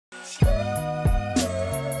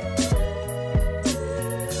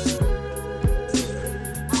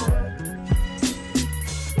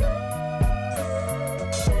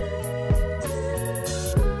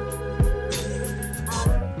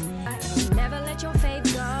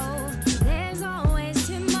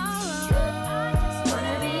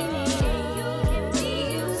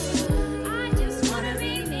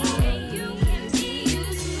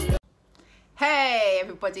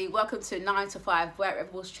everybody, welcome to 9 to 5 Work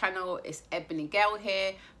Rebels channel. It's Ebony Girl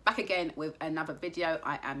here, back again with another video.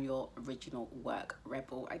 I am your original work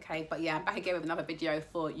rebel, okay? But yeah, I'm back again with another video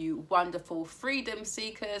for you wonderful freedom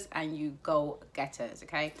seekers and you goal getters,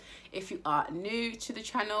 okay? If you are new to the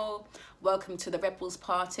channel, welcome to the Rebels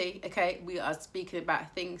Party, okay? We are speaking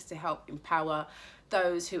about things to help empower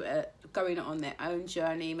those who are going on their own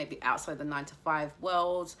journey, maybe outside the 9 to 5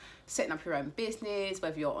 world, setting up your own business,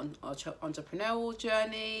 whether you're on an entrepreneurial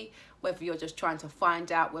journey, whether you're just trying to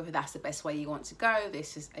find out whether that's the best way you want to go.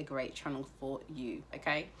 This is a great channel for you,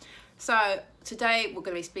 okay? So today we're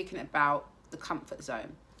going to be speaking about the comfort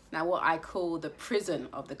zone. Now, what I call the prison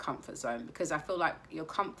of the comfort zone, because I feel like your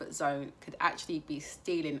comfort zone could actually be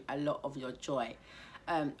stealing a lot of your joy.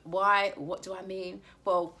 Why? What do I mean?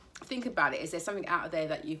 Well, think about it. Is there something out there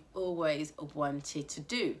that you've always wanted to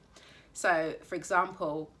do? So, for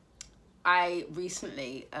example, I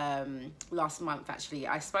recently, last month actually,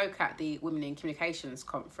 I spoke at the Women in Communications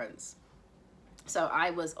conference. So I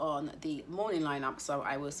was on the morning lineup, so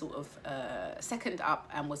I was sort of second up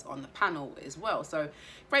and was on the panel as well. So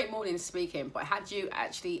great morning speaking. But had you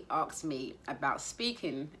actually asked me about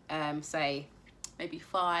speaking, say maybe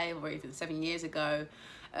 5 or even 7 years ago,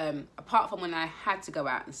 apart from when I had to go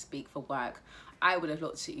out and speak for work, I would have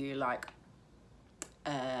looked at you like,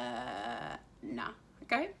 nah,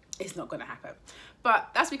 okay? It's not gonna happen.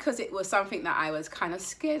 But that's because it was something that I was kind of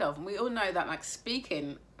scared of. And we all know that like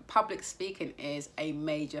speaking, public speaking is a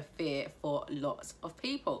major fear for lots of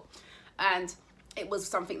people. And it was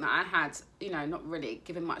something that I had, you know, not really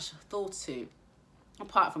given much thought to,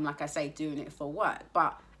 apart from, like I say, doing it for work.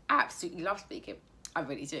 But I absolutely love speaking. I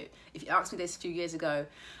really do. If you asked me this a few years ago,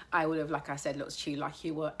 I would have, like I said, looked at you like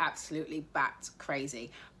you were absolutely bat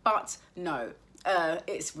crazy. But no,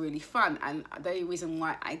 it's really fun. And the only reason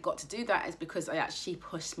why I got to do that is because I actually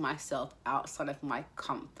pushed myself outside of my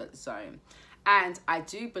comfort zone. And I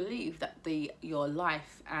do believe that your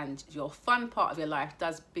life and your fun part of your life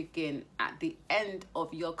does begin at the end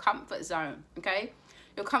of your comfort zone, okay?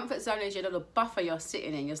 Your comfort zone is your little buffer you're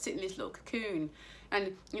sitting in. You're sitting in this little cocoon.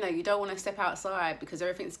 And, you know, you don't want to step outside because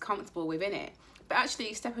everything's comfortable within it. But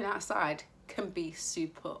actually, stepping outside can be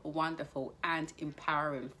super wonderful and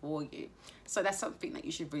empowering for you. So that's something that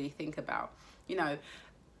you should really think about. You know,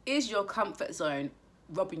 is your comfort zone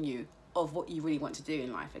robbing you of what you really want to do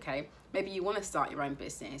in life, okay? Maybe you want to start your own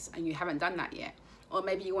business and you haven't done that yet. Or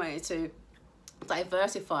maybe you wanted to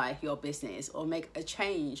diversify your business or make a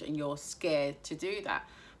change and you're scared to do that.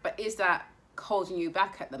 But is that holding you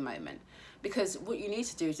back at the moment? Because what you need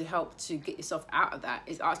to do to help to get yourself out of that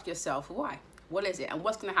is ask yourself why. What is it? And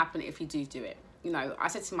what's going to happen if you do it? You know, I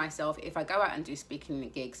said to myself, if I go out and do speaking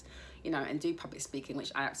gigs, you know, and do public speaking,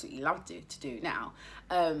 which I absolutely love to do now,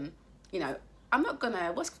 you know, I'm not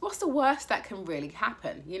gonna, what's the worst that can really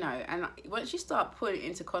happen, you know? And once you start putting it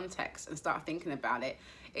into context and start thinking about it,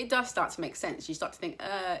 it does start to make sense. You start to think,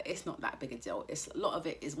 it's not that big a deal. A lot of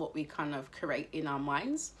it is what we kind of create in our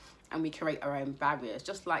minds, and we create our own barriers.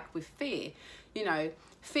 Just like with fear, you know,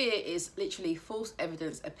 fear is literally false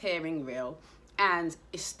evidence appearing real, and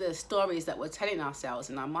it's the stories that we're telling ourselves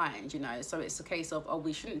in our mind, you know? So it's a case of, oh,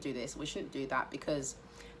 we shouldn't do this, we shouldn't do that because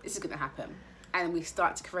this is gonna happen. And we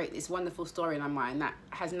start to create this wonderful story in our mind that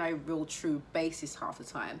has no real true basis half the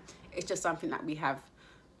time. It's just something that we have,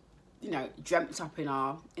 you know, dreamt up in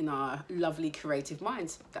our lovely creative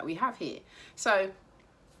minds that we have here. So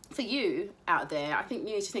for you out there, I think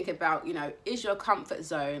you need to think about, you know, is your comfort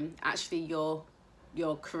zone actually your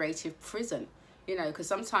creative prison? You know, because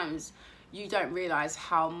sometimes you don't realize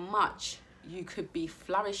how much you could be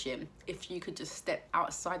flourishing if you could just step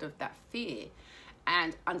outside of that fear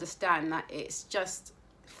and understand that it's just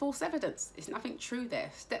false evidence. It's nothing true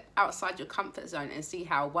there. Step outside your comfort zone and see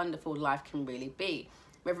how wonderful life can really be.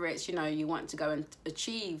 Whether it's, you know, you want to go and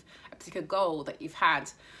achieve a particular goal that you've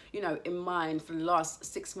had, you know, in mind for the last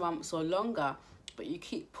 6 months or longer, but you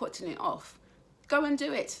keep putting it off. Go and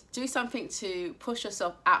do it. Do something to push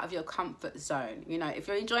yourself out of your comfort zone. You know, if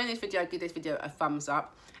you're enjoying this video, give this video a thumbs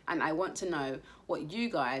up. And I want to know what you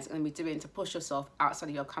guys are going to be doing to push yourself outside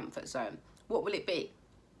of your comfort zone. What will it be?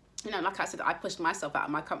 You know, like I said, I pushed myself out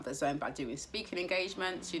of my comfort zone by doing speaking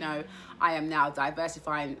engagements. You know, I am now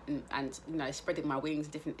diversifying and you know, spreading my wings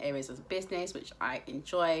in different areas of the business, which I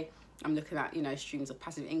enjoy. I'm looking at, you know, streams of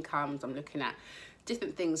passive incomes. I'm looking at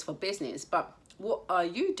different things for business. But what are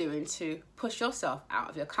you doing to push yourself out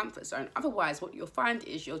of your comfort zone? Otherwise, what you'll find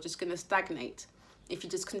is you're just going to stagnate. If you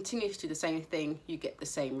just continue to do the same thing, you get the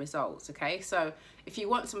same results, okay? So if you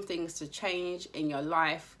want some things to change in your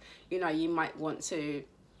life, you know, you might want to,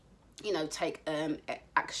 you know, take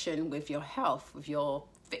action with your health, with your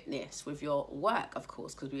fitness, with your work, of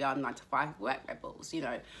course, because we are 9-to-5 work rebels, you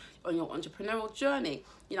know, on your entrepreneurial journey.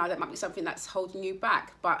 You know, that might be something that's holding you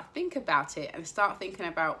back, but think about it and start thinking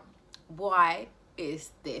about, why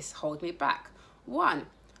is this holding me back? One,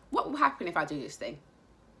 what will happen if I do this thing?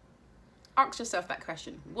 Ask yourself that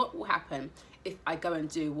question. What will happen if I go and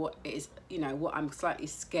do what is, you know, what I'm slightly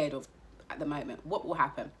scared of at the moment? What will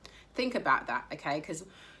happen? Think about that, okay? Because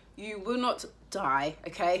you will not die,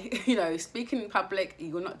 okay? You know, speaking in public,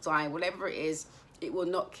 you will not die. Whatever it is, it will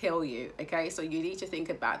not kill you, okay? So you need to think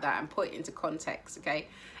about that and put it into context, okay?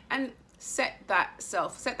 And set that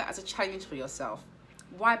as a challenge for yourself.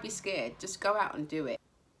 Why be scared? Just go out and do it.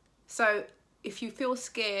 So if you feel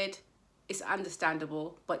scared, it's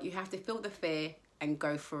understandable, but you have to feel the fear and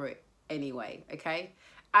go through it anyway, okay?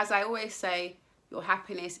 As I always say, your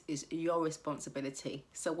happiness is your responsibility.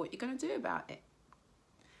 So what are you going to do about it?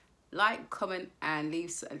 Like, comment and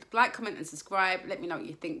subscribe. Let me know what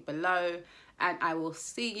you think below, and I will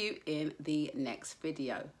see you in the next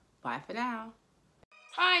video. Bye for now.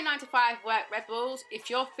 Hi 9-to-5 work rebels. If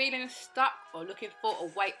you're feeling stuck or looking for a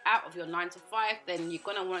way out of your 9-to-5, then you're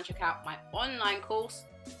going to want to check out my online course,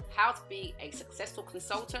 How to Be a Successful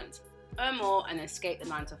Consultant, Earn More and Escape the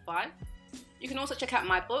 9-to-5. You can also check out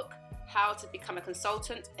my book, How to Become a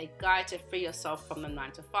Consultant, a guide to free yourself from the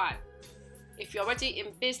 9-to-5. If you're already in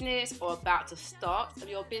business or about to start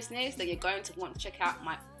your business, then you're going to want to check out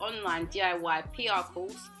my online DIY PR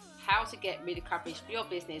course, How to Get Media Coverage for Your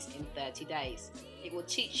Business in 30 days. It will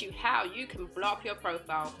teach you how you can blow up your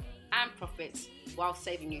profile and profits while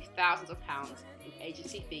saving you thousands of pounds in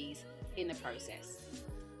agency fees in the process.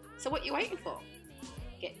 So what are you waiting for?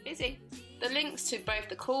 Get busy. The links to both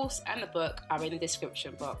the course and the book are in the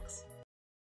description box.